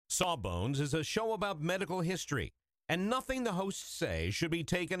Sawbones is a show about medical history, and nothing the hosts say should be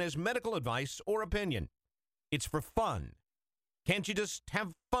taken as medical advice or opinion. It's for fun. Can't you just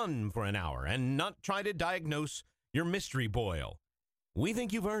have fun for an hour and not try to diagnose your mystery boil? We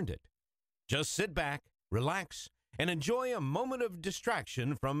think you've earned it. Just sit back, relax, and enjoy a moment of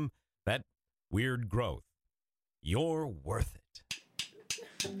distraction from that weird growth. You're worth it.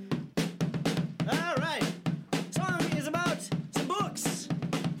 All right. Song is about some books.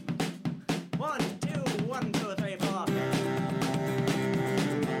 1, 2, 1, 2, 3, 4.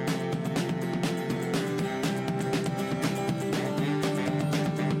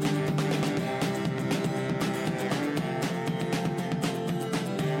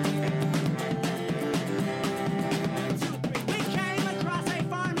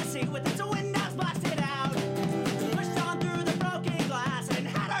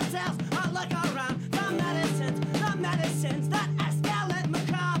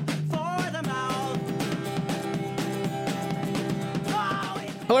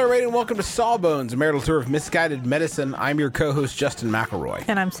 Hello, everybody, and welcome to Sawbones, a marital tour of misguided medicine. I'm your co-host, Justin McElroy.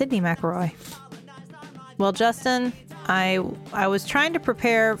 And I'm Sydney McElroy. Well, Justin, I was trying to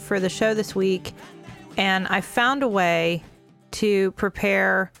prepare for the show this week, and I found a way to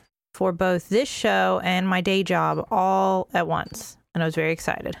prepare for both this show and my day job all at once, and I was very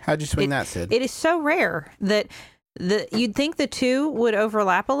excited. How'd you swing that, Sid? It is so rare that you'd think the two would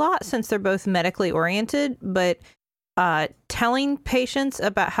overlap a lot since they're both medically oriented, but telling patients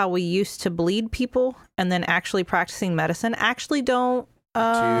about how we used to bleed people and then actually practicing medicine actually don't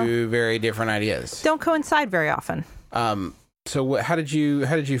Two very different ideas. Don't coincide very often. So how did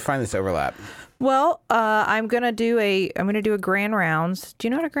you find this overlap? Well, I'm gonna do a grand rounds. Do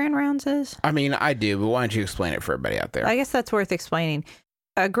you know what a grand rounds is? I mean, I do, but why don't you explain it for everybody out there? I guess that's worth explaining.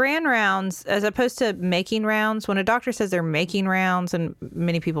 A grand rounds, as opposed to making rounds, when a doctor says they're making rounds, and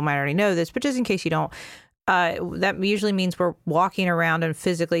many people might already know this, but just in case you don't, that usually means we're walking around and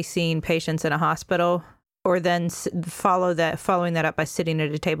physically seeing patients in a hospital, or then following that up by sitting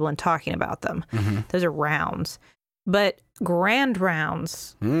at a table and talking about them. Mm-hmm. Those are rounds. But grand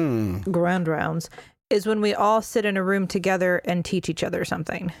rounds is when we all sit in a room together and teach each other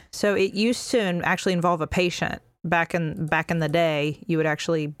something. So it used to actually involve a patient. Back in the day, you would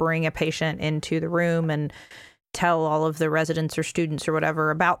actually bring a patient into the room and tell all of the residents or students or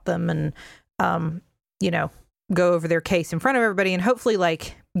whatever about them, and go over their case in front of everybody and hopefully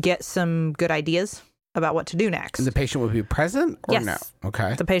get some good ideas about what to do next. And the patient would be present or yes. no?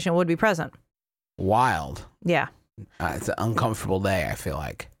 Okay. The patient would be present. Wild. Yeah. It's an uncomfortable day, I feel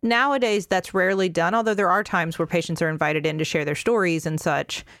like. Nowadays, that's rarely done, although there are times where patients are invited in to share their stories and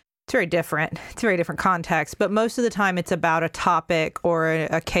such. It's very different. It's a very different context. But most of the time, it's about a topic or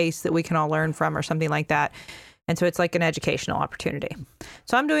a case that we can all learn from or something like that. And so it's like an educational opportunity.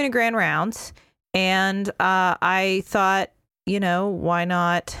 So I'm doing a grand rounds. And I thought, why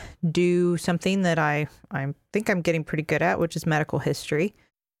not do something that I think I'm getting pretty good at, which is medical history.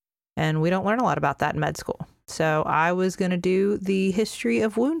 And we don't learn a lot about that in med school. So I was going to do the history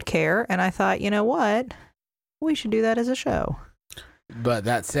of wound care. And I thought, you know what? We should do that as a show. But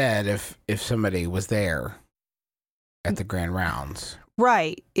that said, if somebody was there at the grand rounds.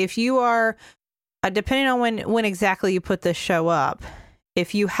 Right. If you are, depending on when exactly you put this show up,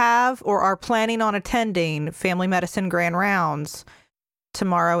 if you have or are planning on attending Family Medicine Grand Rounds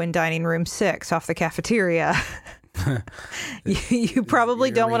tomorrow in Dining Room 6 off the cafeteria, you probably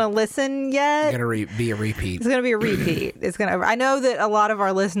don't want to listen yet. It's going to be a repeat. It's going to be a repeat. I know that a lot of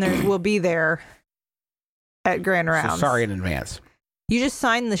our listeners will be there at Grand Rounds. So sorry in advance. You just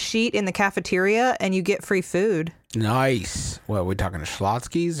sign the sheet in the cafeteria and you get free food. Nice. What, are we talking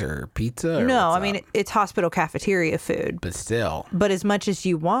Schlotzsky's or pizza? Or no, I mean, it's hospital cafeteria food. But still. But as much as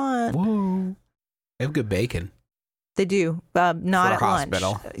you want. Whoa. They have good bacon. They do. Not for at lunch.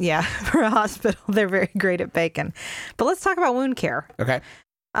 Hospital. Yeah, for a hospital. They're very great at bacon. But let's talk about wound care. Okay.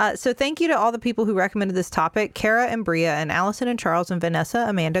 So thank you to all the people who recommended this topic. Kara and Bria and Allison and Charles and Vanessa,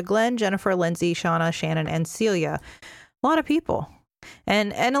 Amanda, Glenn, Jennifer, Lindsay, Shauna, Shannon, and Celia. A lot of people.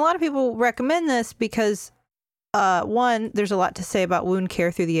 And a lot of people recommend this because, one, there's a lot to say about wound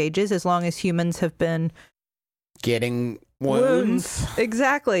care through the ages, as long as humans have been getting wounds.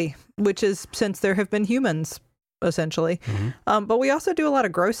 Exactly. Which is since there have been humans, essentially. Mm-hmm. But we also do a lot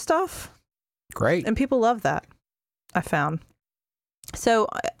of gross stuff. Great. And people love that, I found. So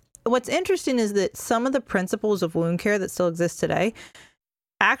what's interesting is that some of the principles of wound care that still exist today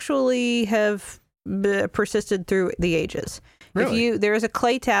actually have persisted through the ages. Really? There is a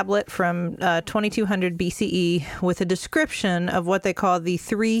clay tablet from 2200 BCE with a description of what they call the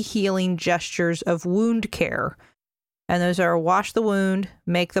 3 healing gestures of wound care. And those are wash the wound,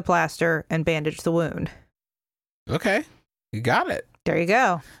 make the plaster, and bandage the wound. Okay. You got it. There you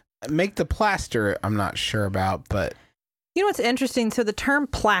go. Make the plaster, I'm not sure about, but You know what's interesting? So the term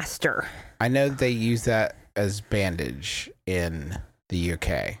plaster. I know they use that as bandage in the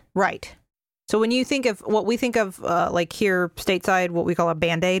UK. Right. So when you think of what we think of, like here stateside, what we call a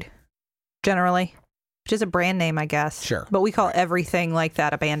Band-Aid, generally, which is a brand name, I guess. Sure. But we call everything like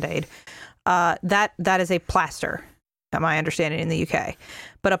that a Band-Aid. That is a plaster, my understanding, in the UK.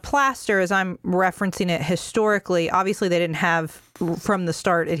 But a plaster, as I'm referencing it historically, obviously they didn't have, from the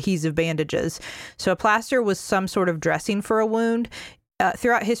start, adhesive bandages. So a plaster was some sort of dressing for a wound.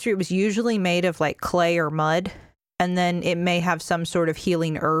 Throughout history, it was usually made of like clay or mud, and then it may have some sort of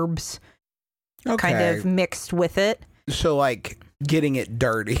healing herbs kind of mixed with it. So like getting it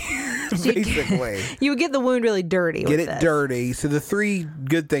dirty, basically. You would get the wound really dirty. Get it dirty. So the three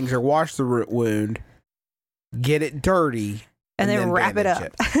good things are wash the wound, get it dirty, and then wrap it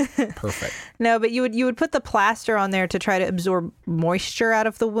up. Perfect. No, but you would put the plaster on there to try to absorb moisture out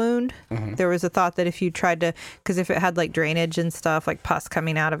of the wound. Mm-hmm. There was a thought that if you tried to, because if it had like drainage and stuff, like pus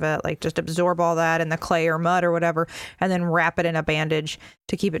coming out of it, like just absorb all that in the clay or mud or whatever, and then wrap it in a bandage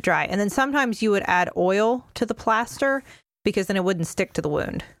to keep it dry. And then sometimes you would add oil to the plaster because then it wouldn't stick to the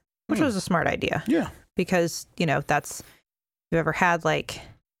wound, which was a smart idea. Yeah. Because, that's, you ever had like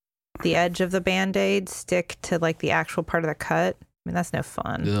the edge of the Band-Aid stick to like the actual part of the cut? I mean, that's no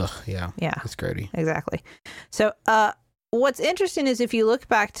fun. Ugh, yeah. Yeah. It's grody. Exactly. So, what's interesting is if you look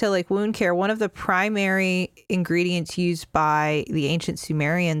back to like wound care, one of the primary ingredients used by the ancient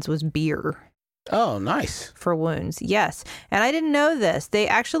Sumerians was beer Oh, nice. for wounds. Yes. And I didn't know this. They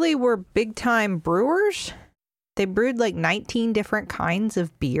actually were big time brewers. They brewed like 19 different kinds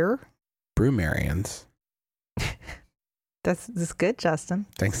of beer. Brewmarians. That's good, Justin.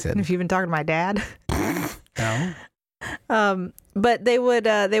 Thanks, Sid. If you've been talking to my dad. No. But they would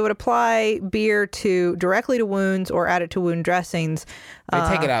apply beer directly to wounds or add it to wound dressings. They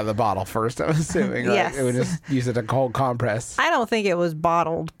take it out of the bottle first, I'm assuming, right? Yes. It would just use it to cold compress. I don't think it was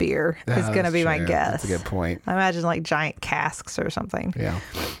bottled beer. Is going to be my guess. That's a good point. I imagine like giant casks or something. Yeah.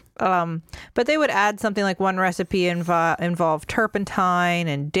 But they would add something like one recipe involved turpentine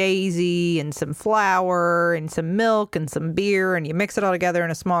and daisy and some flour and some milk and some beer, and you mix it all together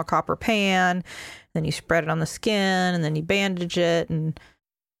in a small copper pan. Then you spread it on the skin, and then you bandage it. And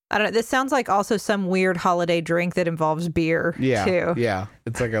I don't know. This sounds like also some weird holiday drink that involves beer, too. Yeah.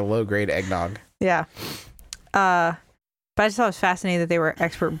 It's like a low-grade eggnog. Yeah. But I just thought it was fascinating that they were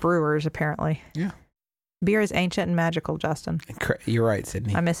expert brewers, apparently. Yeah. Beer is ancient and magical, Justin. You're right,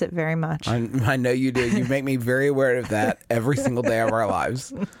 Sydney. I miss it very much. I know you do. You make me very aware of that every single day of our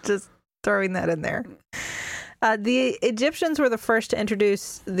lives. Just throwing that in there. The Egyptians were the first to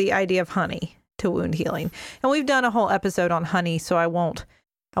introduce the idea of honey to wound healing. And we've done a whole episode on honey, so I won't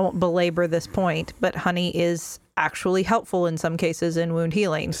belabor this point, but honey is actually helpful in some cases in wound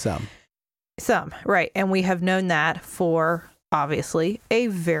healing. Some, right. And we have known that for obviously a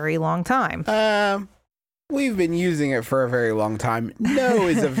very long time. We've been using it for a very long time. No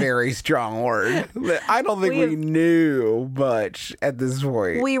is a very strong word. I don't think we knew much at this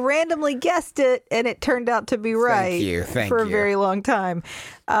point. We randomly guessed it, and it turned out to be right. Thank for you. a very long time.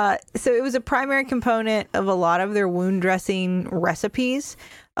 So it was a primary component of a lot of their wound dressing recipes,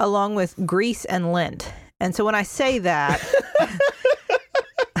 along with grease and lint. And so when I say that...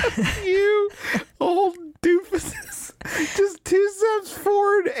 You old doofuses. Just 2 steps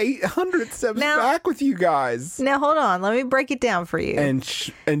forward, 800 steps back with you guys. Now, hold on. Let me break it down for you. And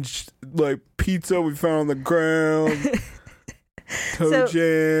like pizza we found on the ground. Toe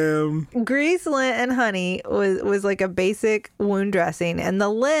jam. Grease, lint, and honey was like a basic wound dressing. And the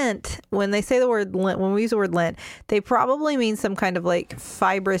lint, when they say the word lint, when we use the word lint, they probably mean some kind of like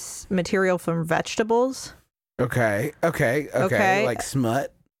fibrous material from vegetables. Okay. Like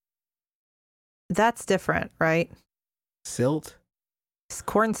smut. That's different, right? Silt?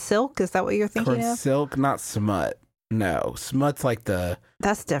 Corn silk? Is that what you're thinking Corn of? silk, not smut. No, smut's like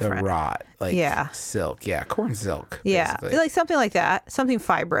that's different. The rot. Like silk. Yeah, corn silk. Yeah, basically. like something like that, something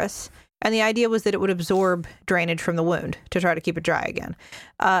fibrous. And the idea was that it would absorb drainage from the wound to try to keep it dry again.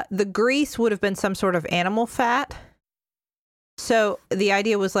 The grease would have been some sort of animal fat. So the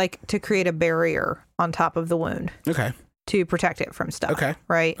idea was like to create a barrier on top of the wound. Okay. To protect it from stuff. Okay.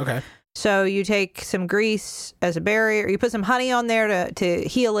 Right? Okay. So you take some grease as a barrier. You put some honey on there to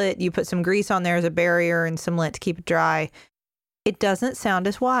heal it. You put some grease on there as a barrier and some lint to keep it dry. It doesn't sound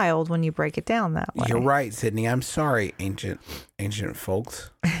as wild when you break it down that way. You're right, Sydney. I'm sorry, ancient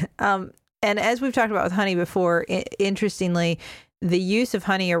folks. And as we've talked about with honey before, interestingly, the use of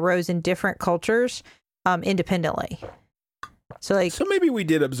honey arose in different cultures independently. So like So maybe we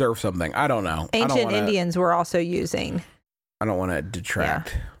did observe something. I don't know. ancient Indians were also using. I don't want to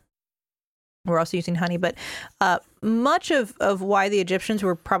detract. We're also using honey, but much of why the Egyptians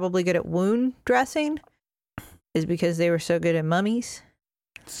were probably good at wound dressing is because they were so good at mummies.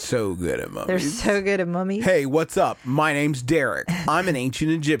 So good at mummies. They're so good at mummies. Hey, what's up? My name's Derek. I'm an ancient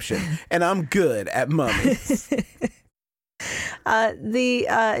Egyptian, and I'm good at mummies. The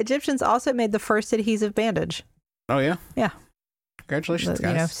Egyptians also made the first adhesive bandage. Oh, yeah? Yeah. Congratulations,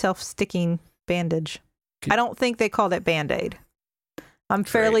 guys. You know, self-sticking bandage. I don't think they called it Band-Aid. I'm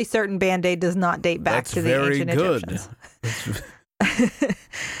fairly certain Band-Aid does not date back to the ancient Egyptians.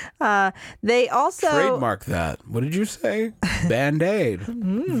 They also trademark that. What did you say? Band-Aid.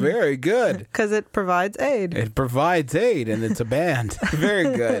 Very good. Because it provides aid. It provides aid, and it's a band. Very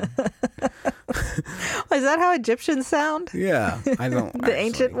good. Is that how Egyptians sound? Yeah, I don't. The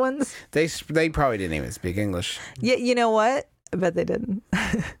ancient ones. They probably didn't even speak English. Yeah, you know what? I bet they didn't.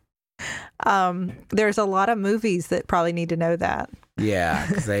 There's a lot of movies that probably need to know that. Yeah,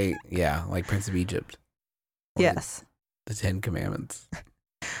 because like Prince of Egypt. Or yes. The Ten Commandments.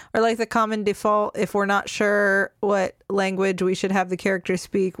 Or like the common default, if we're not sure what language we should have the characters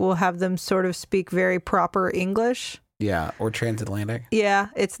speak, we'll have them sort of speak very proper English. Yeah, or transatlantic. Yeah,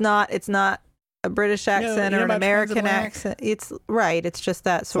 it's not a British accent or an American accent. It's right. It's just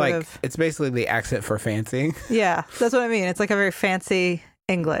that sort of. It's basically the accent for fancy. Yeah, that's what I mean. It's like a very fancy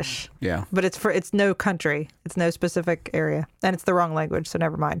English. Yeah, but it's no country. It's no specific area, and it's the wrong language. So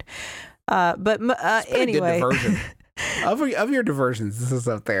never mind. But anyway. Good diversion. Of your diversions, this is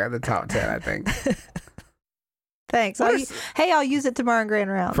up there in the top 10, I think. Thanks. I'll use it tomorrow in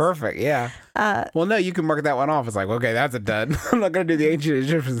Grand Rounds. Perfect. Yeah. Well, no, you can mark that one off. It's like, okay, that's a dud. I'm not going to do the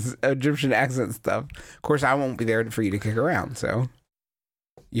ancient Egyptian accent stuff. Of course, I won't be there for you to kick around. So,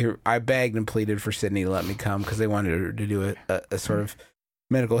 I begged and pleaded for Sydney to let me come because they wanted her to do a sort of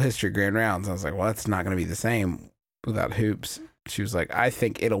medical history Grand Rounds. I was like, well, that's not going to be the same without hoops. She was like, I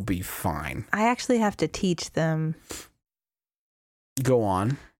think it'll be fine. I actually have to teach them. Go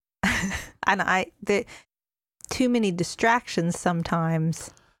on. And too many distractions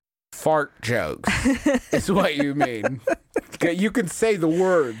sometimes. Fart jokes is what you mean. You can say the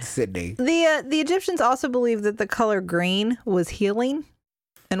word, Sydney. The Egyptians also believed that the color green was healing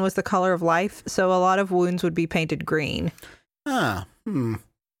and was the color of life. So a lot of wounds would be painted green.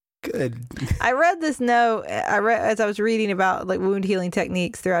 Good. I read this note. As I was reading about like wound healing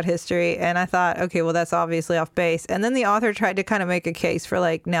techniques throughout history, and I thought, okay, well, that's obviously off base. And then the author tried to kind of make a case for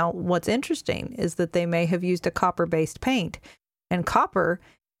like, now what's interesting is that they may have used a copper-based paint, and copper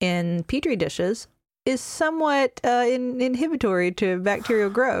in petri dishes is somewhat inhibitory to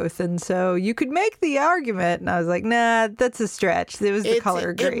bacterial growth, and so you could make the argument. And I was like, nah, that's a stretch. It was the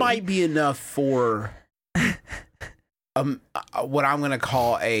color green. It might be enough for. What I'm going to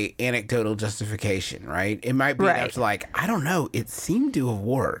call a anecdotal justification, right? It might be enough to like, I don't know, it seemed to have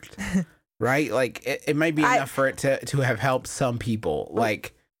worked, right? Like it might be enough for it to have helped some people,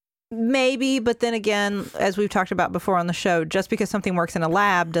 like maybe. But then again, as we've talked about before on the show, just because something works in a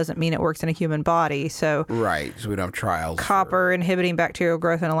lab doesn't mean it works in a human body. So right, so we don't have trials. Copper inhibiting bacterial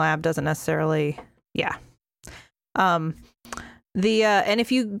growth in a lab doesn't necessarily, yeah. And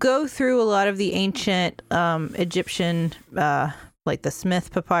if you go through a lot of the ancient Egyptian, like the Smith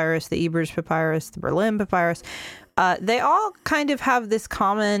Papyrus, the Ebers Papyrus, the Berlin Papyrus, they all kind of have this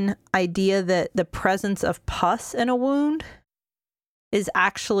common idea that the presence of pus in a wound is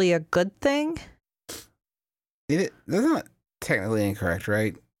actually a good thing. That's not technically incorrect,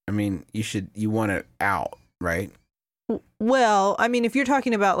 right? I mean, you want it out, right? Well, I mean, if you're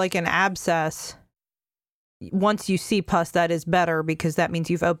talking about like an abscess, once you see pus, that is better because that means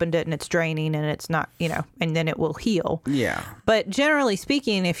you've opened it and it's draining and it's not, and then it will heal. Yeah. But generally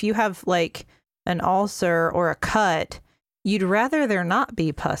speaking, if you have like an ulcer or a cut, you'd rather there not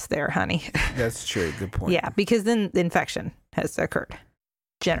be pus there, honey. That's true. Good point. Yeah, because then the infection has occurred,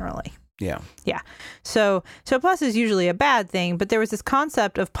 generally. Yeah. Yeah. So pus is usually a bad thing, but there was this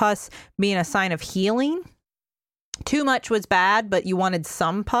concept of pus being a sign of healing. Too much was bad, but you wanted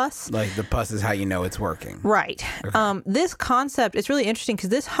some pus. Like the pus is how you know it's working. Right. Okay. This concept is really interesting because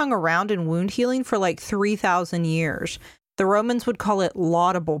this hung around in wound healing for like 3,000 years. The Romans would call it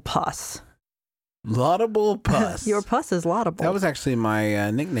laudable pus. Laudable pus. Your pus is laudable. That was actually my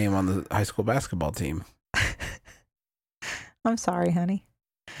nickname on the high school basketball team. I'm sorry, honey.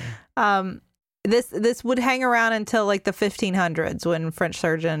 This would hang around until like the 1500s when French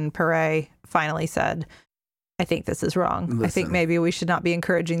surgeon Perret finally said, I think this is wrong. Listen, I think maybe we should not be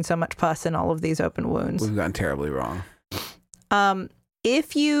encouraging so much pus in all of these open wounds. We've gotten terribly wrong.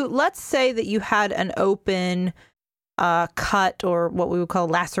 Let's say that you had an open cut or what we would call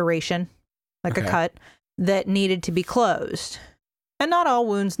laceration, like a cut, that needed to be closed. And not all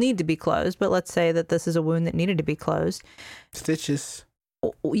wounds need to be closed, but let's say that this is a wound that needed to be closed. Stitches.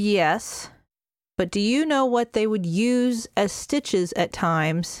 Yes. But do you know what they would use as stitches at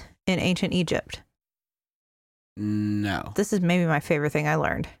times in ancient Egypt? No. This is maybe my favorite thing I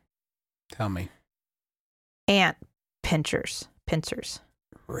learned. Tell me. Ant pincers.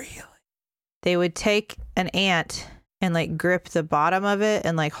 Really? They would take an ant and like grip the bottom of it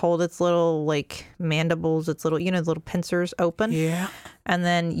and like hold its little like mandibles, its little, little pincers open. Yeah. And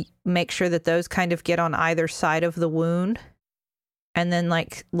then make sure that those kind of get on either side of the wound. And then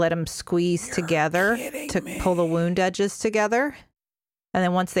like let them squeeze together to pull the wound edges together. And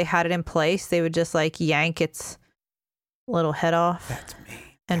then once they had it in place, they would just like yank its little head off. That's mean.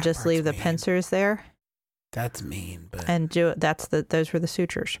 And just leave the pincers there. That's mean, but and those were the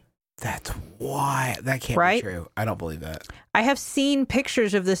sutures. That's why that can't be true. I don't believe that. I have seen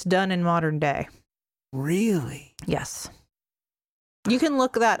pictures of this done in modern day. Really? Yes. You can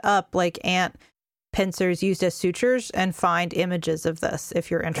look that up, like ant pincers used as sutures, and find images of this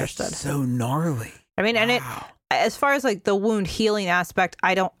if you're interested. That's so gnarly. I mean, and it, as far as like the wound healing aspect,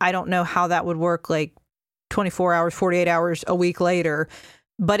 I don't know how that would work like 24 hours, 48 hours, a week later,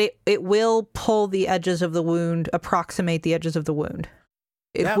 but it will pull the edges of the wound, approximate the edges of the wound.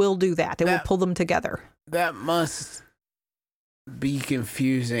 It will do that. It will pull them together. That must be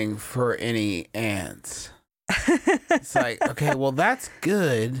confusing for any ants. It's like, okay, well, that's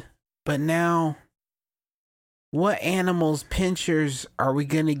good, but now what animal's pincers are we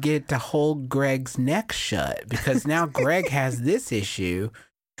going to get to hold Greg's neck shut? Because now Greg has this issue.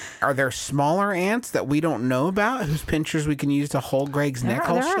 Are there smaller ants that we don't know about whose pincers we can use to hold Greg's neck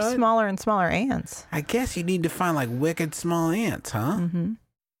shut? There are smaller and smaller ants. I guess you need to find like wicked small ants, huh? Mm-hmm.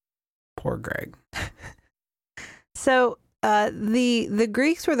 Poor Greg. So the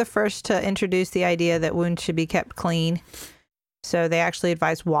Greeks were the first to introduce the idea that wounds should be kept clean. So they actually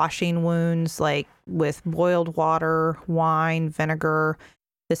advised washing wounds like with boiled water, wine, vinegar.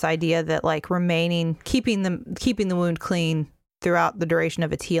 This idea that like keeping the wound clean throughout the duration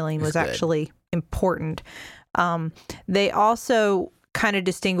of its healing was actually important. They also kind of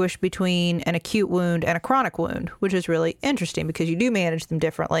distinguish between an acute wound and a chronic wound, which is really interesting because you do manage them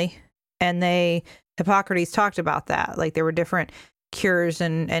differently. And Hippocrates talked about that. Like there were different cures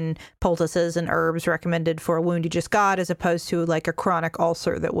and poultices and herbs recommended for a wound you just got as opposed to like a chronic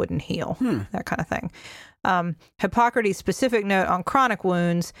ulcer that wouldn't heal, that kind of thing. Hippocrates' specific note on chronic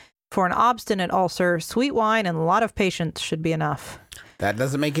wounds: for an obstinate ulcer, sweet wine and a lot of patience should be enough. That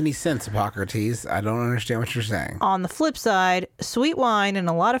doesn't make any sense, Hippocrates. I don't understand what you're saying. On the flip side, sweet wine and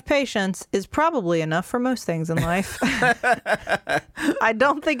a lot of patience is probably enough for most things in life. I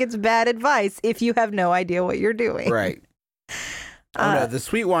don't think it's bad advice if you have no idea what you're doing. Right. No, the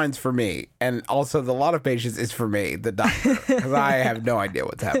sweet wine's for me. And also the lot of patience is for me, the doctor, because I have no idea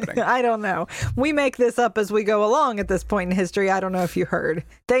what's happening. I don't know. We make this up as we go along at this point in history. I don't know if you heard.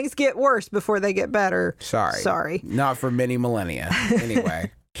 Things get worse before they get better. Sorry. Not for many millennia.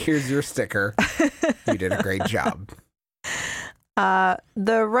 Anyway, here's your sticker. You did a great job.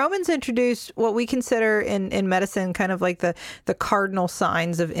 The Romans introduced what we consider in medicine kind of like the cardinal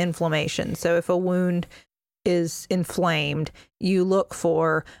signs of inflammation. So if a wound is inflamed, you look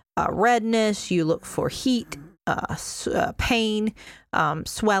for redness, you look for heat, pain,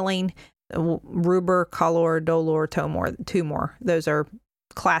 swelling, rubor, color, dolor, tumor. Those are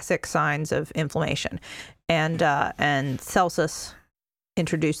classic signs of inflammation. And Celsus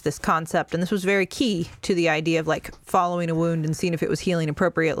introduced this concept, and this was very key to the idea of like following a wound and seeing if it was healing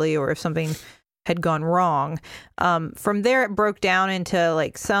appropriately or if something had gone wrong. From there, it broke down into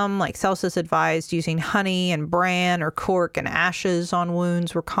like Celsus advised using honey and bran or cork and ashes on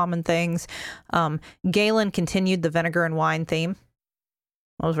wounds were common things. Galen continued the vinegar and wine theme.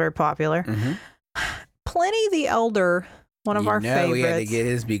 That was very popular. Mm-hmm. Pliny the Elder, one of our favorites. He had to get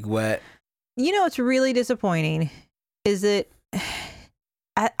his beak wet. You know what's really disappointing is that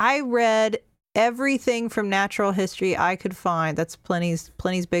I read everything from natural history I could find. That's Pliny's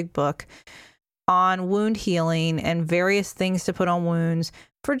big book on wound healing and various things to put on wounds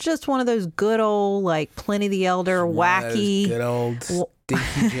for just one of those good old like Pliny the Elder wacky good old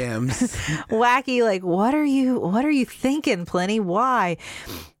stinky gems. Wacky, like what are you thinking, Pliny? Why?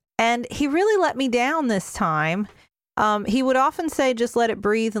 And he really let me down this time. He would often say just let it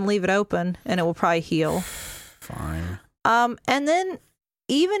breathe and leave it open and it will probably heal. Fine. And then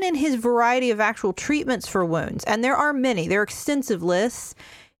even in his variety of actual treatments for wounds, and there are many, there are extensive lists,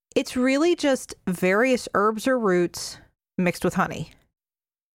 it's really just various herbs or roots mixed with honey.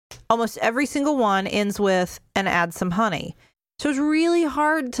 almost every single one ends with and add some honey. So it's really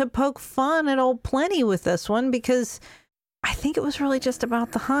hard to poke fun at old Pliny with this one because I think it was really just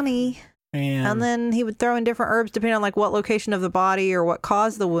about the honey. And then he would throw in different herbs depending on like what location of the body or what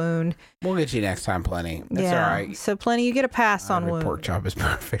caused the wound. We'll get you next time, Pliny. That's all right. So Pliny, you get a pass on Every wound. pork chop is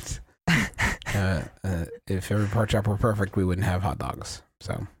perfect. If every pork chop were perfect, we wouldn't have hot dogs.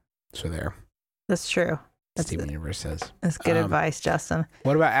 So there. That's true. Steven Universe says. That's good advice, Justin.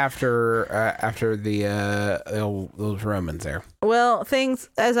 What about after those Romans there? Well, things,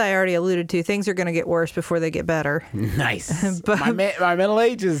 as I already alluded to, things are going to get worse before they get better. Nice. But, my Middle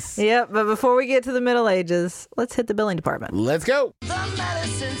Ages. Yep, but before we get to the Middle Ages, let's hit the billing department. Let's go. The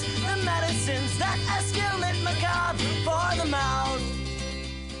medicines that escalate macabre for the mouth.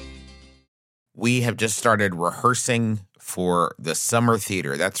 We have just started rehearsing for the summer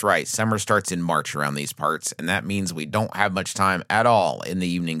theater. That's right. Summer starts in March around these parts, and that means we don't have much time at all in the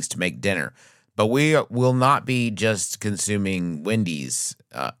evenings to make dinner. But we will not be just consuming Wendy's,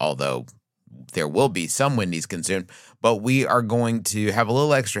 although there will be some Wendy's consumed, but we are going to have a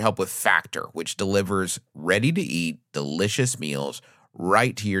little extra help with Factor, which delivers ready-to-eat, delicious meals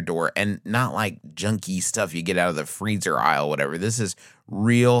right to your door, and not like junky stuff you get out of the freezer aisle, whatever. This is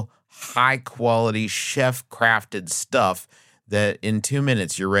real high-quality, chef-crafted stuff that in 2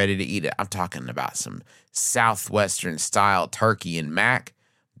 minutes you're ready to eat it. I'm talking about some Southwestern-style turkey and mac.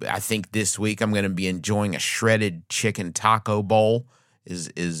 I think this week I'm going to be enjoying a shredded chicken taco bowl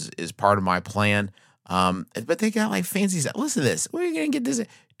is part of my plan. But they got like fancy stuff. Listen to this. Where are you going to get this?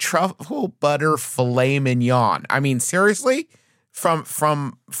 Truffle butter filet mignon. I mean, seriously? From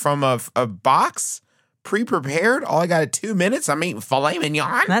a box? Pre-prepared, all I got at 2 minutes. I'm eating filet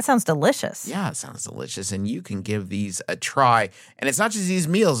mignon. That sounds delicious. Yeah, it sounds delicious, and you can give these a try. And it's not just these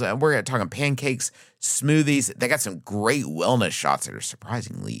meals. We're talking pancakes, smoothies. They got some great wellness shots that are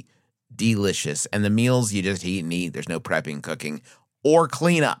surprisingly delicious. And the meals you just eat and eat. There's no prepping, cooking, or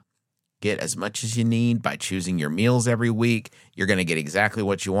cleanup. Get as much as you need by choosing your meals every week. You're going to get exactly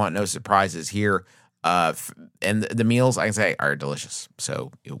what you want. No surprises here. And the meals, I can say, are delicious.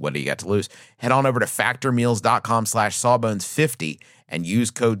 So what do you got to lose? Head on over to factormeals.com/sawbones50 and use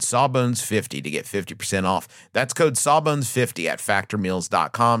code sawbones50 to get 50% off. That's code sawbones50 at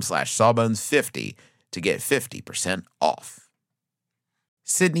factormeals.com/sawbones50 to get 50% off.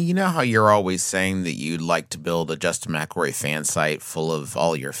 Sydney, you know how you're always saying that you'd like to build a Justin McElroy fan site full of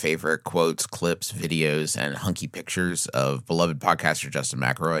all your favorite quotes, clips, videos, and hunky pictures of beloved podcaster Justin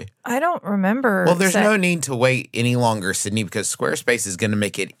McElroy? I don't remember. Well, there's no need to wait any longer, Sydney, because Squarespace is going to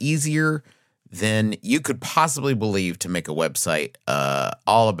make it easier than you could possibly believe to make a website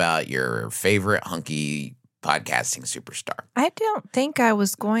all about your favorite hunky podcasting superstar. I don't think I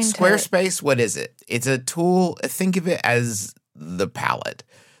was going to. Squarespace, what is it? It's a tool. Think of it as the palette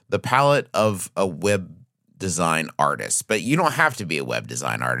of a web design artist. But you don't have to be a web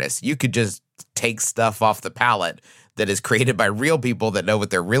design artist. You could just take stuff off the palette that is created by real people that know what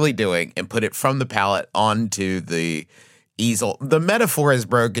they're really doing and put it from the palette onto the easel. The metaphor is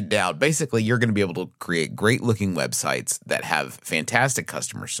broken down. Basically, you're going to be able to create great looking websites that have fantastic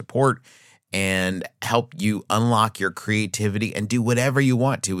customer support and help you unlock your creativity and do whatever you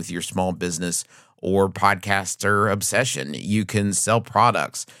want to with your small business or podcaster obsession. You can sell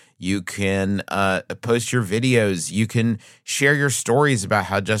products. You can post your videos. You can share your stories about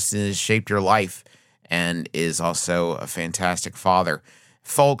how Justin has shaped your life and is also a fantastic father.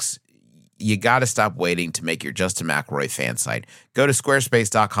 Folks, you got to stop waiting to make your Justin McElroy fan site. Go to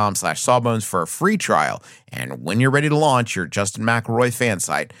squarespace.com/sawbones for a free trial. And when you're ready to launch your Justin McElroy fan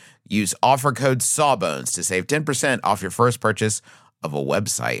site, use offer code SAWBONES to save 10% off your first purchase of a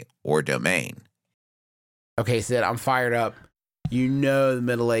website or domain. Okay, Sid, I'm fired up. You know the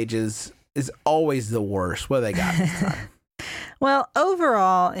Middle Ages is always the worst. What do they got this time? Well,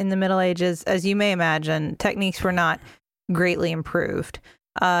 overall, in the Middle Ages, as you may imagine, techniques were not greatly improved.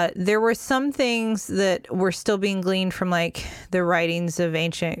 There were some things that were still being gleaned from like the writings of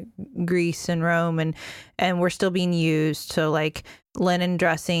ancient Greece and Rome and were still being used. So like linen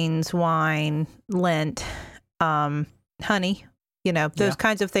dressings, wine, lint, honey, those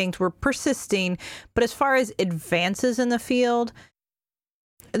kinds of things were persisting. But as far as advances in the field,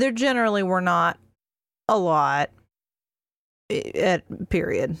 there generally were not a lot at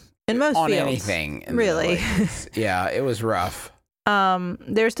period. In most on fields. Anything. Really. Yeah, it was rough.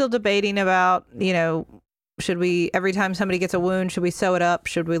 They're still debating about, should we, every time somebody gets a wound, should we sew it up?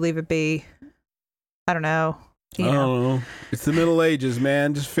 Should we leave it be? I don't know. I don't know. It's the Middle Ages,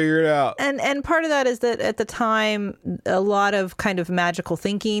 man. Just figure it out. And part of that is that at the time, a lot of kind of magical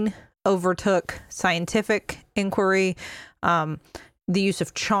thinking overtook scientific inquiry. the use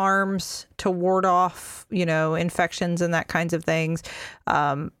of charms to ward off, infections and that kinds of things,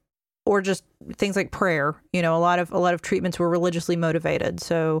 or just things like prayer. A lot of treatments were religiously motivated.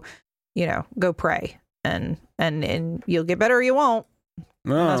 So, go pray and you'll get better or you won't.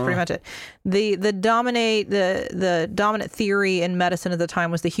 No. That's pretty much it. The dominant theory in medicine at the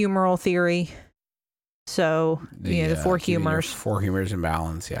time was the humoral theory. So, the four humors. 4 humors in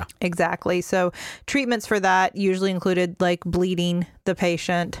balance, yeah. Exactly. So treatments for that usually included like bleeding the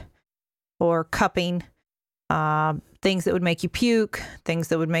patient or cupping, things that would make you puke, things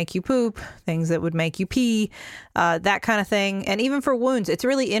that would make you poop, things that would make you pee, that kind of thing. And even for wounds, it's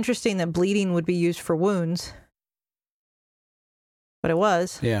really interesting that bleeding would be used for wounds. But it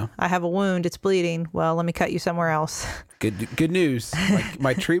was. Yeah. I have a wound. It's bleeding. Well, let me cut you somewhere else. Good news.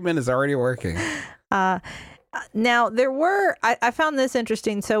 My treatment is already working. Now, I found this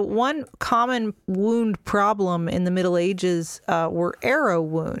interesting. So one common wound problem in the Middle Ages were arrow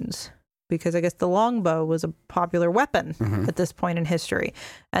wounds, because I guess the longbow was a popular weapon at this point in history.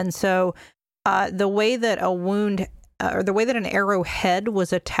 And so the way that a wound, or the way that an arrowhead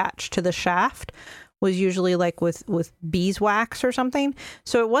was attached to the shaft was usually like with beeswax or something.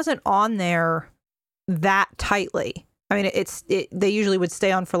 So it wasn't on there that tightly. I mean, they usually would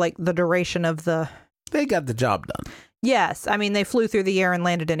stay on for like the duration of the... They got the job done. Yes. I mean, they flew through the air and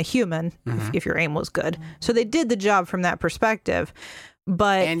landed in a human, if your aim was good. So they did the job from that perspective.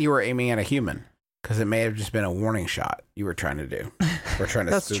 But And you were aiming at a human, because it may have just been a warning shot you were trying to do. Or trying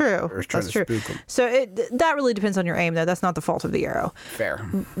to That's true. Or trying That's to true. spook them. So that really depends on your aim, though. That's not the fault of the arrow. Fair.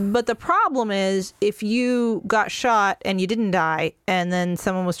 But the problem is, if you got shot and you didn't die, and then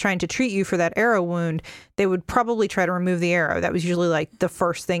someone was trying to treat you for that arrow wound, they would probably try to remove the arrow. That was usually like the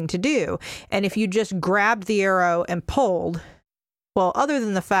first thing to do. And if you just grabbed the arrow and pulled, well, other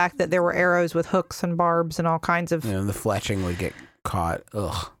than the fact that there were arrows with hooks and barbs and all kinds of... The fletching would get caught.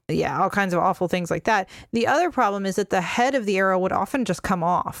 Ugh. Yeah, all kinds of awful things like that. The other problem is that the head of the arrow would often just come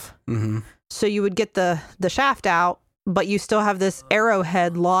off. So you would get the shaft out, but you still have this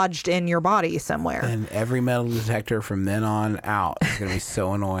arrowhead lodged in your body somewhere. And every metal detector from then on out is going to be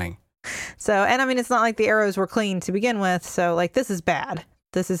so annoying. So, and I mean, it's not like the arrows were clean to begin with. So like, this is bad.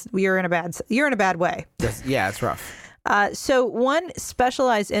 You're in a bad way. Yeah, it's rough. So one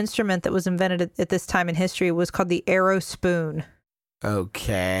specialized instrument that was invented at this time in history was called the arrow spoon.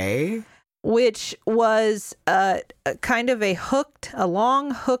 Okay. Which was kind of a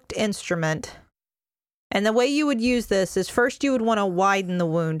long hooked instrument. And the way you would use this is, first you would want to widen the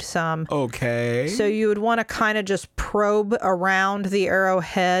wound some. Okay. So you would want to kind of just probe around the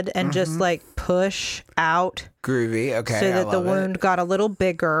arrowhead and just like push out. Groovy. Okay. So that the wound got a little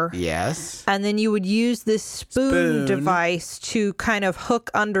bigger. Yes. And then you would use this spoon device to kind of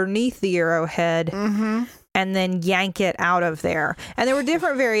hook underneath the arrowhead. And then yank it out of there. And there were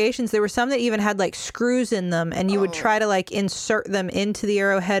different variations. There were some that even had like screws in them, and you would try to like insert them into the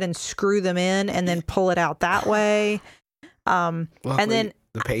arrowhead and screw them in and then pull it out that way. Luckily, and then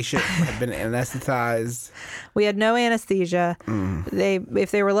the patient had been anesthetized. We had no anesthesia.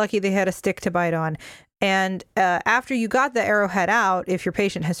 If they were lucky, they had a stick to bite on. And after you got the arrowhead out, if your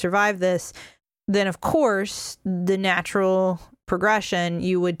patient has survived this, then of course the natural progression,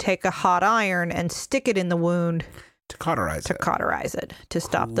 you would take a hot iron and stick it in the wound to cauterize it to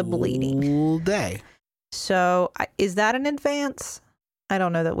stop the bleeding. Cool day. So is that an advance? I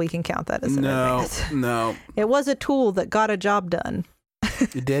don't know that we can count that as an advance. No. It was a tool that got a job done.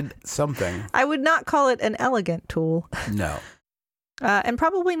 It did something. I would not call it an elegant tool. No. And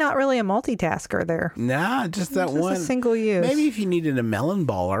probably not really a multitasker there. Nah, just that one. A single use. Maybe if you needed a melon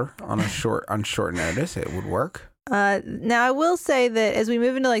baller on short notice, it would work. Now, I will say that as we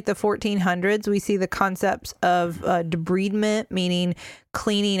move into like the 1400s, we see the concepts of debridement, meaning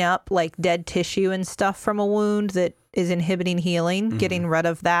cleaning up like dead tissue and stuff from a wound that is inhibiting healing, getting rid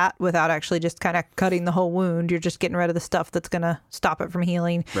of that without actually just kind of cutting the whole wound. You're just getting rid of the stuff that's going to stop it from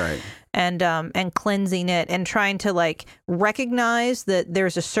healing. Right. And cleansing it and trying to like recognize that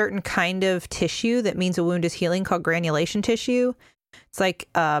there's a certain kind of tissue that means a wound is healing called granulation tissue. It's like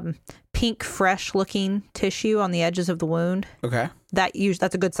pink, fresh-looking tissue on the edges of the wound. Okay. That's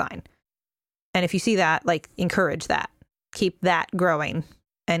a good sign. And if you see that, like, encourage that. Keep that growing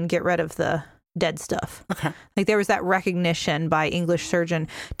and get rid of the dead stuff. Okay. Like, there was that recognition by English surgeon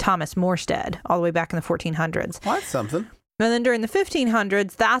Thomas Morstead all the way back in the 1400s. Well, that's something. And then during the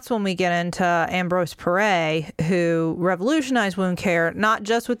 1500s, that's when we get into Ambrose Paré, who revolutionized wound care, not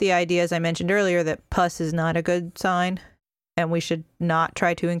just with the ideas I mentioned earlier that pus is not a good sign, and we should not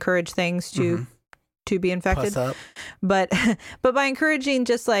try to encourage things to be infected. Puss up. But by encouraging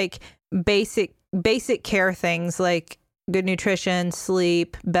just like basic care things like good nutrition,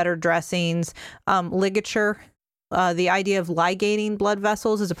 sleep, better dressings, ligature. The idea of ligating blood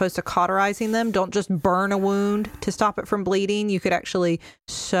vessels as opposed to cauterizing them. Don't just burn a wound to stop it from bleeding. You could actually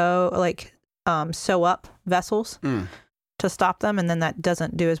sew up vessels to stop them, and then that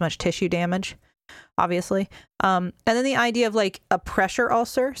doesn't do as much tissue damage, obviously. And then the idea of like a pressure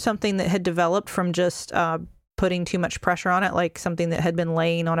ulcer, something that had developed from just putting too much pressure on it, like something that had been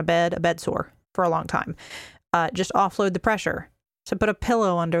laying on a bed sore for a long time. Just offload the pressure. So put a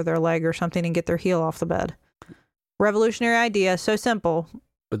pillow under their leg or something and get their heel off the bed. Revolutionary idea, so simple.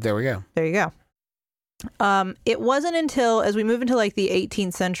 But there we go. There you go. It wasn't until, as we move into like the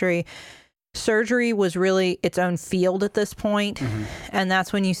 18th century, surgery was really its own field at this point. Mm-hmm. And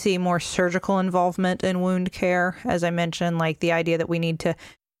that's when you see more surgical involvement in wound care. As I mentioned, like the idea that we need to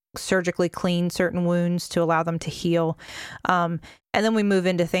surgically clean certain wounds to allow them to heal. And then we move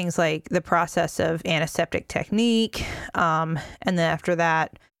into things like the process of antiseptic technique. And then after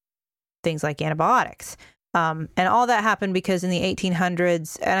that, things like antibiotics. And all that happened because in the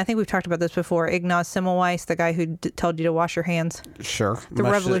 1800s, and I think we've talked about this before, Ignaz Semmelweis, the guy who told you to wash your hands. Sure.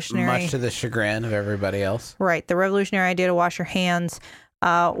 Revolutionary. Much to the chagrin of everybody else. Right. The revolutionary idea to wash your hands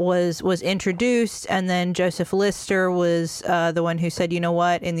was introduced, and then Joseph Lister was the one who said, you know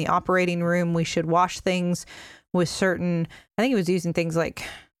what, in the operating room, we should wash things with certain, I think he was using things like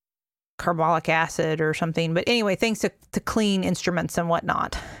carbolic acid or something. But anyway, things to clean instruments and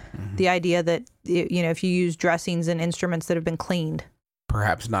whatnot. Mm-hmm. The idea that, you know, if you use dressings and instruments that have been cleaned.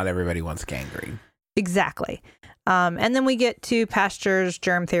 Perhaps not everybody wants gangrene. Exactly. And then we get to Pasteur's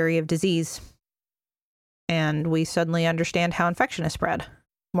germ theory of disease. And we suddenly understand how infection is spread,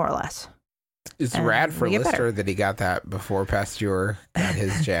 more or less. It's rad for Lister that he got that before Pasteur got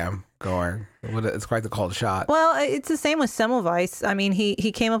his jam going. It's quite the cold shot. Well, it's the same with Semmelweis. I mean,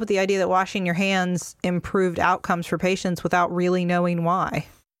 he came up with the idea that washing your hands improved outcomes for patients without really knowing why.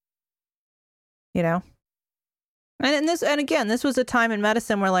 You know? And again, this was a time in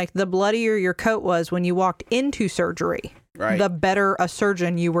medicine where, like, the bloodier your coat was when you walked into surgery, right, the better a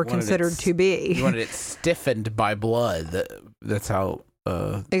surgeon you were considered to be. You wanted it stiffened by blood. That's how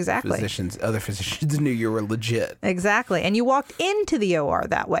exactly other physicians knew you were legit. Exactly. And you walked into the OR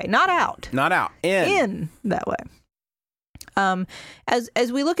that way, not out. Not out. In that way.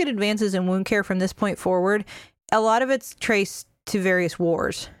 As we look at advances in wound care from this point forward, a lot of it's traced to various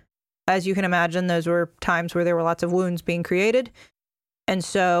wars. As you can imagine, those were times where there were lots of wounds being created. And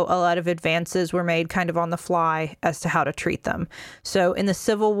so a lot of advances were made kind of on the fly as to how to treat them. So in the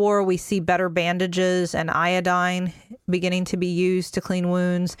Civil War, we see better bandages and iodine beginning to be used to clean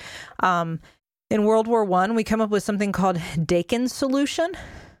wounds. In World War I, we come up with something called Dakin's solution,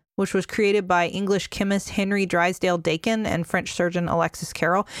 which was created by English chemist Henry Drysdale Dakin and French surgeon Alexis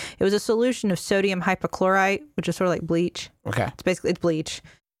Carrel. It was a solution of sodium hypochlorite, which is sort of like bleach. Okay. It's bleach,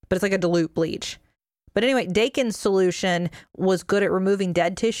 but it's like a dilute bleach. But anyway, Dakin's solution was good at removing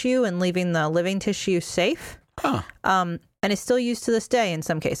dead tissue and leaving the living tissue safe. Huh. And is still used to this day in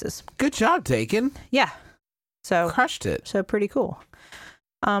some cases. Good job, Dakin. Yeah. So crushed it. So pretty cool.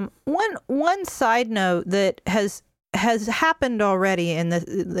 One side note that has happened already in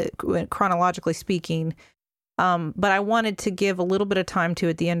the chronologically speaking, but I wanted to give a little bit of time to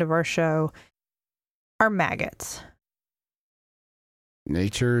at the end of our show, are maggots.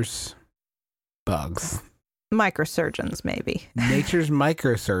 Nature's bugs. Microsurgeons, maybe. Nature's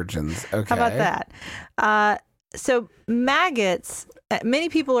microsurgeons. Okay. How about that? So maggots, many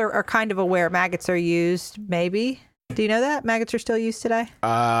people are kind of aware maggots are used, maybe. Do you know that? Maggots are still used today?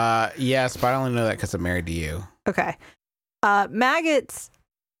 Yes, but I only know that because I'm married to you. Okay. Maggots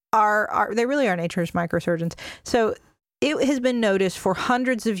they really are nature's microsurgeons. So it has been noticed for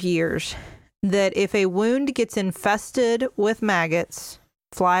hundreds of years that if a wound gets infested with maggots,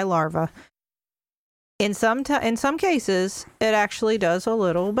 fly larvae, in some cases, it actually does a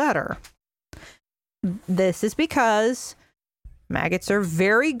little better. This is because maggots are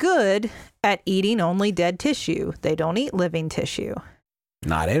very good at eating only dead tissue. They don't eat living tissue.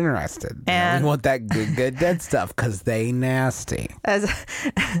 Not interested. And we want that good dead stuff because they nasty. As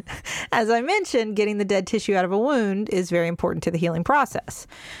I mentioned, getting the dead tissue out of a wound is very important to the healing process.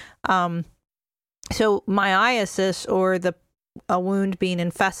 So myiasis, or a wound being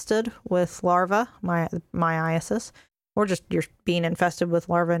infested with larvae, myiasis, or just you're being infested with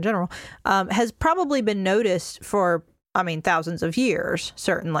larvae in general, has probably been noticed for, thousands of years,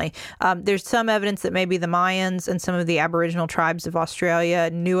 certainly. There's some evidence that maybe the Mayans and some of the Aboriginal tribes of Australia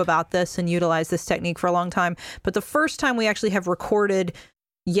knew about this and utilized this technique for a long time. But the first time we actually have recorded,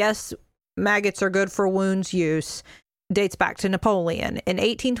 yes, maggots are good for wounds use, dates back to Napoleon. In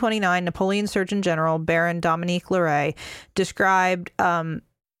 1829, Napoleon's Surgeon General, Baron Dominique Leray, described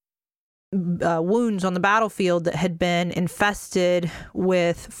wounds on the battlefield that had been infested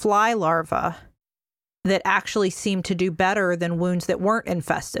with fly larvae that actually seemed to do better than wounds that weren't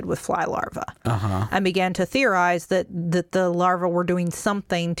infested with fly larvae, and began to theorize that the larvae were doing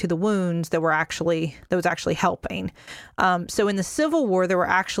something to the wounds that was actually helping. So in the Civil War, there were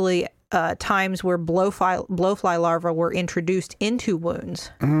actually times where blowfly larvae were introduced into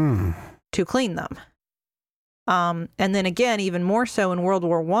wounds to clean them. And then again, even more so in World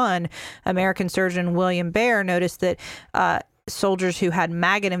War I, American surgeon William Baer noticed that soldiers who had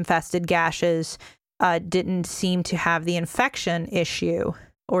maggot-infested gashes didn't seem to have the infection issue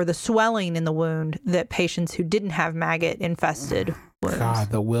or the swelling in the wound that patients who didn't have maggot-infested wounds. God,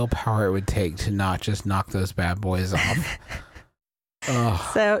 the willpower it would take to not just knock those bad boys off.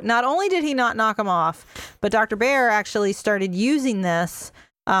 So not only did he not knock them off, but Dr. Baer actually started using this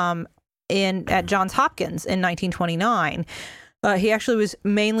at Johns Hopkins in 1929. He actually was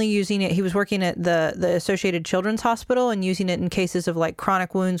mainly using it. He was working at the Associated Children's Hospital and using it in cases of like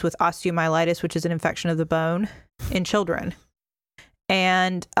chronic wounds with osteomyelitis, which is an infection of the bone in children.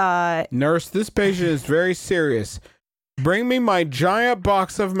 And nurse, this patient is very serious. Bring me my giant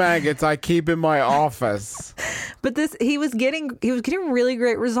box of maggots I keep in my office. But he was getting really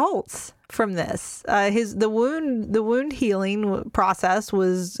great results from this. The wound healing process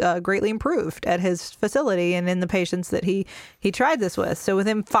was greatly improved at his facility and in the patients that he tried this with. So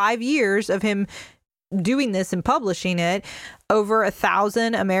within 5 years of him doing this and publishing it, over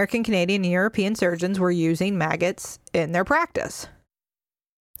 1,000 American, Canadian, and European surgeons were using maggots in their practice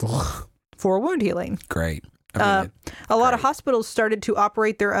for wound healing. Great. A lot of hospitals started to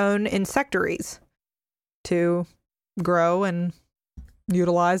operate their own insectaries to grow and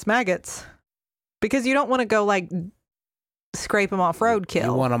utilize maggots, because you don't want to go like scrape them off roadkill.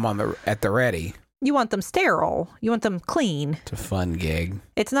 You want them at the ready. You want them sterile. You want them clean. It's a fun gig.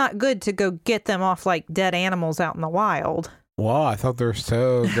 It's not good to go get them off like dead animals out in the wild. Wow, I thought they were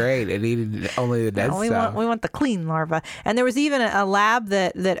so great. It needed only the dead stuff. We want the clean larva. And there was even a lab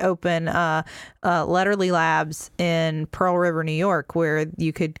that opened, Letterly Labs in Pearl River, New York, where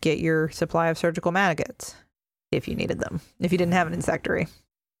you could get your supply of surgical maggots if you needed them, if you didn't have an insectary.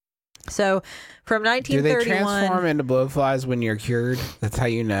 So from 1931... Do they transform into blowflies when you're cured? That's how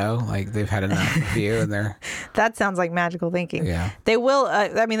you know? Like they've had enough of you and they're... That sounds like magical thinking. Yeah. They will,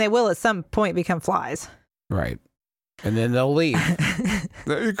 they will at some point become flies. Right. And then they'll leave.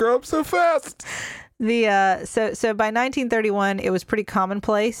 They grow up so fast. So by 1931, it was pretty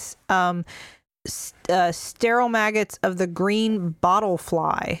commonplace. Sterile maggots of the green bottle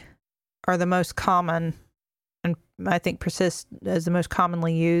fly are the most common, and I think persist as the most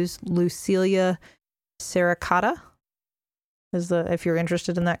commonly used. Lucilia sericata is if you're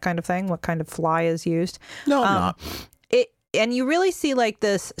interested in that kind of thing, what kind of fly is used. No, I'm not. And you really see like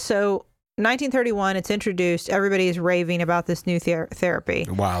this. So 1931, it's introduced. Everybody is raving about this new therapy.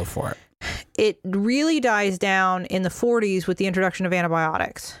 Wild for it. It really dies down in the 40s with the introduction of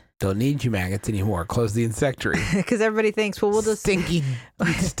antibiotics. Don't need you maggots anymore. Close the insectary. Because everybody thinks, well, we'll just...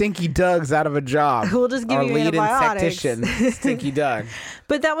 Stinky Doug's out of a job. We'll just give you antibiotics. Our lead insectician, Stinky Doug.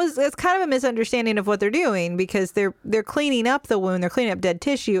 But it's kind of a misunderstanding of what they're doing, because they're cleaning up the wound. They're cleaning up dead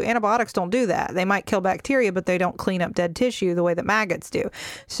tissue. Antibiotics don't do that. They might kill bacteria, but they don't clean up dead tissue the way that maggots do.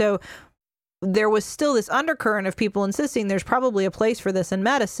 So there was still this undercurrent of people insisting there's probably a place for this in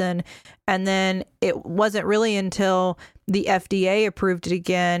medicine. And then it wasn't really until the FDA approved it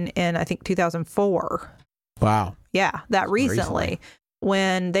again in, I think, 2004. Wow. Yeah, that recently.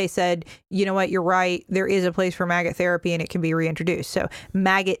 When they said, you know what, you're right, there is a place for maggot therapy and it can be reintroduced. So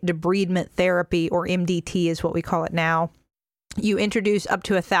maggot debridement therapy, or MDT is what we call it now. You introduce up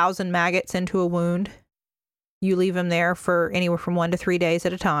to 1,000 maggots into a wound. You leave them there for anywhere from 1 to 3 days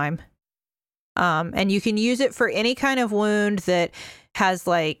at a time. And you can use it for any kind of wound that has,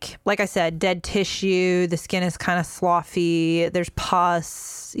 like I said, dead tissue. The skin is kind of sloughy. There's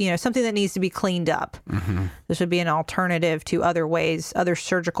pus, something that needs to be cleaned up. Mm-hmm. This would be an alternative to other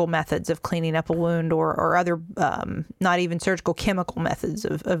surgical methods of cleaning up a wound, or other, not even surgical, chemical methods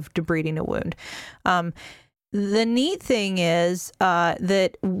of debriding a wound. The neat thing is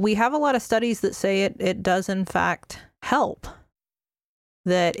that we have a lot of studies that say it does, in fact, help.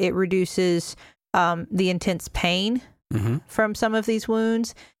 That it reduces the intense pain from some of these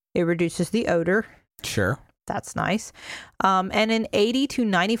wounds. It reduces the odor. Sure. That's nice. And in 80 to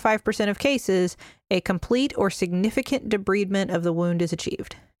 95% of cases, a complete or significant debridement of the wound is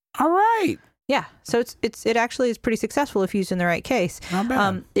achieved. All right. Yeah. So it actually is pretty successful if used in the right case. Not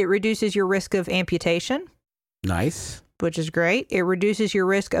bad. It reduces your risk of amputation. Nice. which is great. It reduces your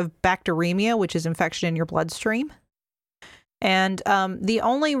risk of bacteremia, which is infection in your bloodstream. And the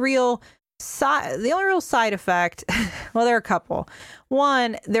only real side effect, well, there are a couple.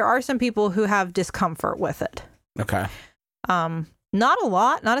 One, there are some people who have discomfort with it. Okay. Not a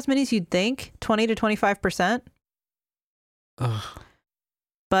lot, not as many as you'd think, 20 to 25%. Ugh.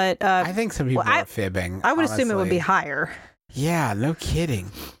 But I think some people are fibbing. I would assume it would be honestly. higher. Yeah, no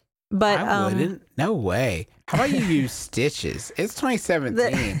kidding. But I wouldn't. No way. How about you use stitches? It's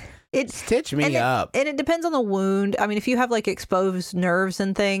 2017. Stitch me up. And it depends on the wound. I mean, if you have like exposed nerves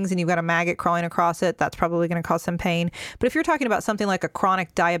and things and you've got a maggot crawling across it, that's probably going to cause some pain. But if you're talking about something like a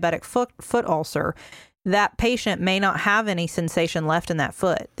chronic diabetic foot ulcer, that patient may not have any sensation left in that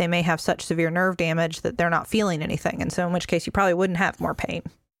foot. They may have such severe nerve damage that they're not feeling anything. And so in which case you probably wouldn't have more pain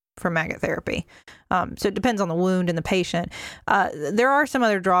from maggot therapy. So it depends on the wound and the patient. There are some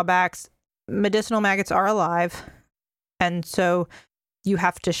other drawbacks. Medicinal maggots are alive. And so you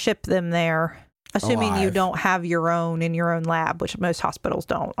have to ship them there, assuming you Alive. don't have your own in your own lab, which most hospitals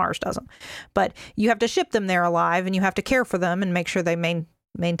don't. Ours doesn't. But you have to ship them there alive, and you have to care for them and make sure they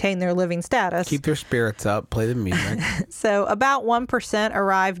maintain their living status. Keep their spirits up. Play the music. So about 1%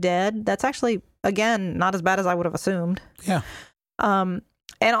 arrive dead. That's actually, again, not as bad as I would have assumed. Yeah.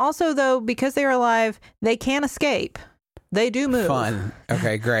 And also, though, because they're alive, they can escape. They do move. Fun.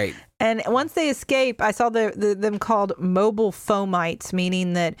 Okay, great. And once they escape, I saw them called mobile fomites,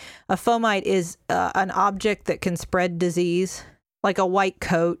 meaning that a fomite is an object that can spread disease. Like a white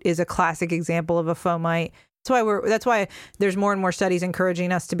coat is a classic example of a fomite. That's why there's more and more studies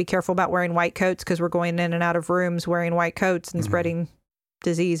encouraging us to be careful about wearing white coats, because we're going in and out of rooms wearing white coats and spreading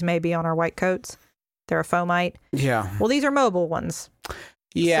disease maybe on our white coats. They're a fomite. Yeah. Well, these are mobile ones.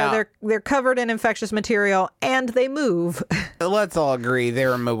 Yeah. So they're covered in infectious material and they move. Let's all agree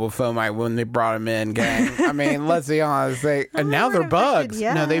they're a mobile fomite when they brought them in, gang. I mean, let's be honest. And now they're bugs.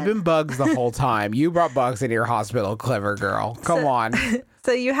 No, they've been bugs the whole time. You brought bugs into your hospital, clever girl. Come on.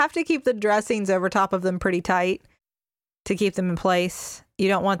 So you have to keep the dressings over top of them pretty tight to keep them in place. You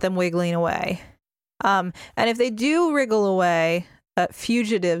don't want them wiggling away. And if they do wriggle away,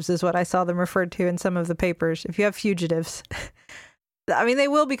 fugitives is what I saw them referred to in some of the papers. If you have fugitives, I mean, they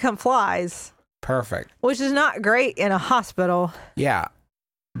will become flies. Perfect. Which is not great in a hospital. Yeah.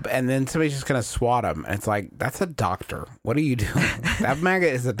 And then somebody's just going to swat them. And it's like, that's a doctor. What are you doing? That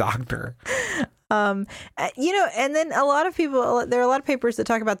maggot is a doctor. And then there are a lot of papers that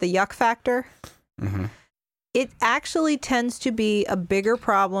talk about the yuck factor. Mm-hmm. It actually tends to be a bigger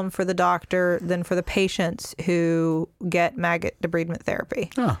problem for the doctor than for the patients who get maggot debridement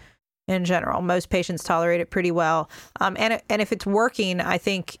therapy. Oh. In general, most patients tolerate it pretty well. And if it's working, I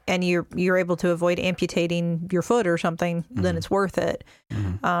think, and you're able to avoid amputating your foot or something, then it's worth it.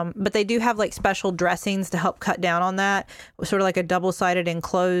 Mm-hmm. But they do have like special dressings to help cut down on that, sort of like a double-sided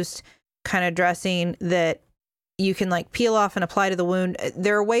enclosed kind of dressing that you can like peel off and apply to the wound.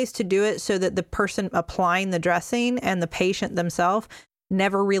 There are ways to do it so that the person applying the dressing and the patient themselves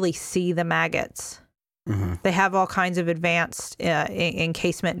never really see the maggots. Mm-hmm. They have all kinds of advanced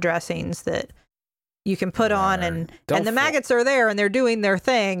encasement dressings that you can put on, and the maggots are there and they're doing their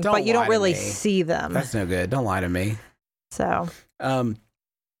thing, but you don't really see them. That's no good. Don't lie to me. So,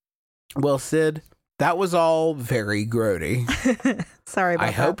 well, Sid, that was all very grody. Sorry about that.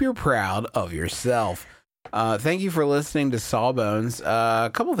 I hope you're proud of yourself. Thank you for listening to Sawbones. A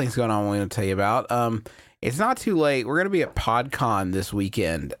couple things going on we're going to tell you about. It's not too late. We're going to be at PodCon this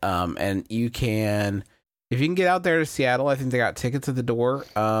weekend. And if you can get out there to Seattle, I think they got tickets at the door.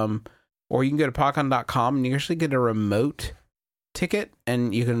 Or you can go to podcon.com and you actually get a remote ticket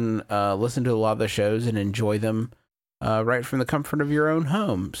and you can listen to a lot of the shows and enjoy them right from the comfort of your own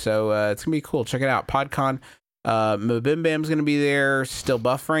home. So it's going to be cool. Check it out. PodCon. Mabim Bam's going to be there, Still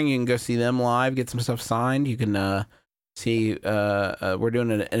Buffering. You can go see them live, get some stuff signed. You can see we're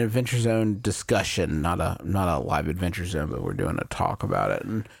doing an Adventure Zone discussion, not a live Adventure Zone, but we're doing a talk about it,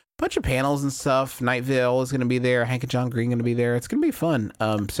 and a bunch of panels and stuff. Night Vale is going to be there. Hank and John Green going to be there. It's going to be fun.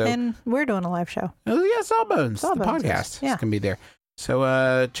 And we're doing a live show. Oh yeah, Sawbones, the podcast. Yeah. It's going to be there.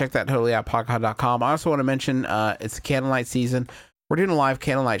 So check that totally out, podcast.com. I also want to mention it's the Candlelight season. We're doing a live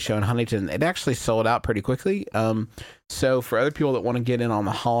candlelight show in Huntington. It actually sold out pretty quickly. So for other people that want to get in on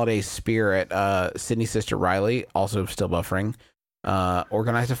the holiday spirit, Sydney's sister Riley, also Still Buffering,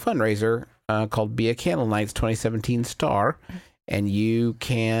 organized a fundraiser called Be a Candlelights 2017 Star. And you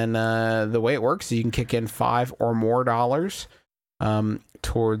can, the way it works is you can kick in $5 or more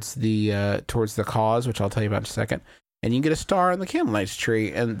towards the cause, which I'll tell you about in a second. And you can get a star on the Candlelights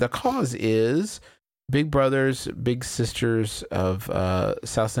tree. And the cause is Big Brothers, Big Sisters of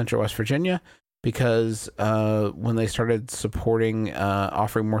South Central West Virginia. because when they started supporting,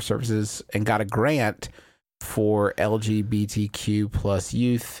 offering more services and got a grant for LGBTQ plus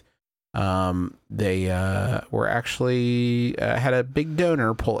youth, they were actually had a big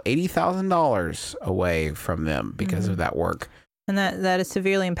donor pull $80,000 away from them because of that work. And that is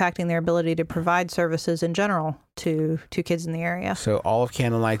severely impacting their ability to provide services in general to kids in the area. So all of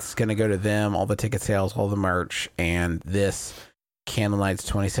Candle Nights is going to go to them, all the ticket sales, all the merch, and this Candle Nights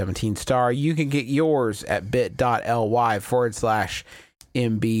 2017 star. You can get yours at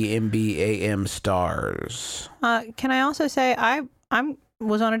bit.ly/MBMBAM stars. Can I also say I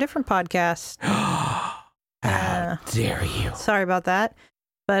was on a different podcast. How dare you? Sorry about that.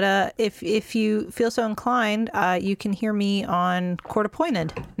 But if you feel so inclined, you can hear me on Court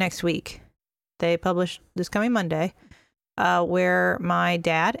Appointed next week. They publish this coming Monday, where my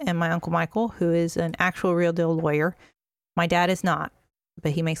dad and my Uncle Michael, who is an actual real deal lawyer, my dad is not,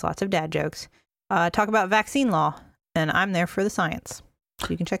 but he makes lots of dad jokes, talk about vaccine law, and I'm there for the science. So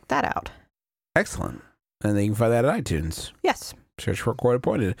you can check that out. Excellent. And then you can find that at iTunes. Yes. Search for Court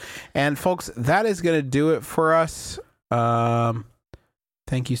Appointed. And folks, that is going to do it for us.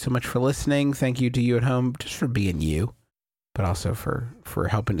 Thank you so much for listening. Thank you to you at home just for being you, but also for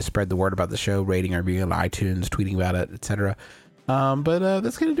helping to spread the word about the show, rating our review on iTunes, tweeting about it, etc. But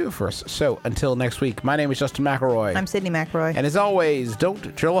that's going to do it for us. So until next week, my name is Justin McElroy. I'm Sydney McElroy. And as always,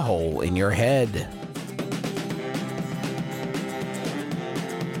 don't drill a hole in your head.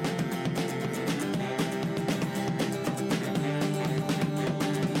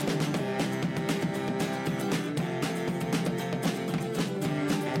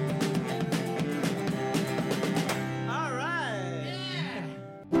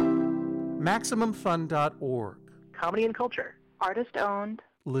 MaximumFun.org. Comedy and culture. Artist owned.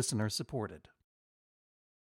 Listener supported.